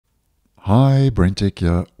Hi, BrenTech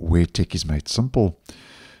here, where tech is made simple.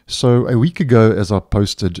 So a week ago, as I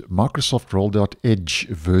posted, Microsoft rolled out Edge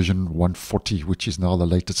version 140, which is now the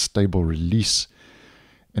latest stable release.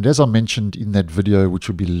 And as I mentioned in that video, which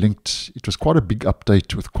will be linked, it was quite a big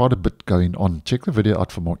update with quite a bit going on. Check the video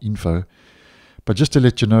out for more info. But just to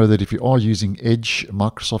let you know that if you are using Edge,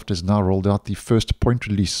 Microsoft has now rolled out the first point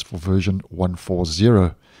release for version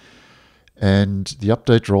 140. And the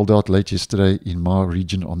update rolled out late yesterday in my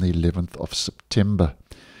region on the 11th of September.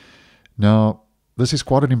 Now, this is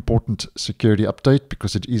quite an important security update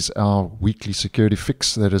because it is our weekly security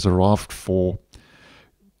fix that has arrived for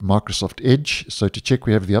Microsoft Edge. So to check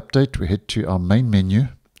we have the update, we head to our main menu,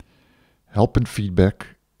 Help and Feedback,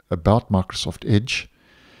 About Microsoft Edge.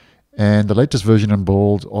 And the latest version in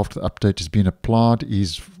bold after the update has been applied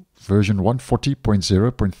is version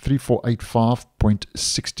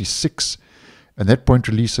 140.0.3485.66. And that point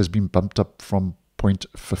release has been bumped up from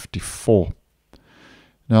 0.54.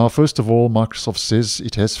 Now, first of all, Microsoft says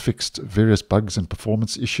it has fixed various bugs and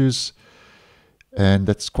performance issues. And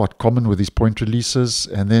that's quite common with these point releases.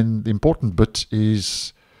 And then the important bit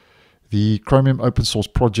is the Chromium open source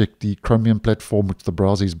project, the Chromium platform which the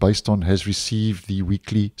browser is based on, has received the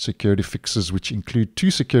weekly security fixes, which include 2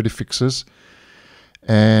 security fixes.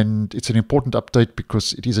 And it's an important update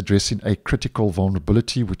because it is addressing a critical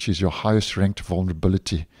vulnerability, which is your highest ranked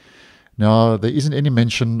vulnerability. Now, there isn't any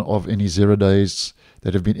mention of any 0 days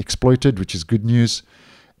that have been exploited, which is good news.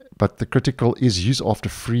 But the critical is use after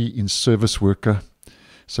free in service worker.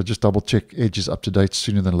 So just double check Edge is up to date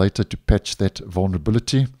sooner than later to patch that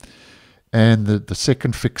vulnerability. And the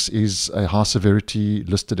second fix is a high severity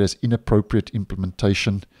listed as inappropriate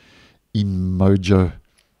implementation in Mojo.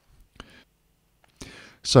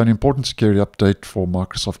 So an important security update for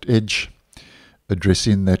Microsoft Edge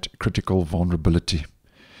addressing that critical vulnerability.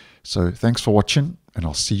 So thanks for watching, and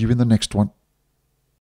I'll see you in the next one.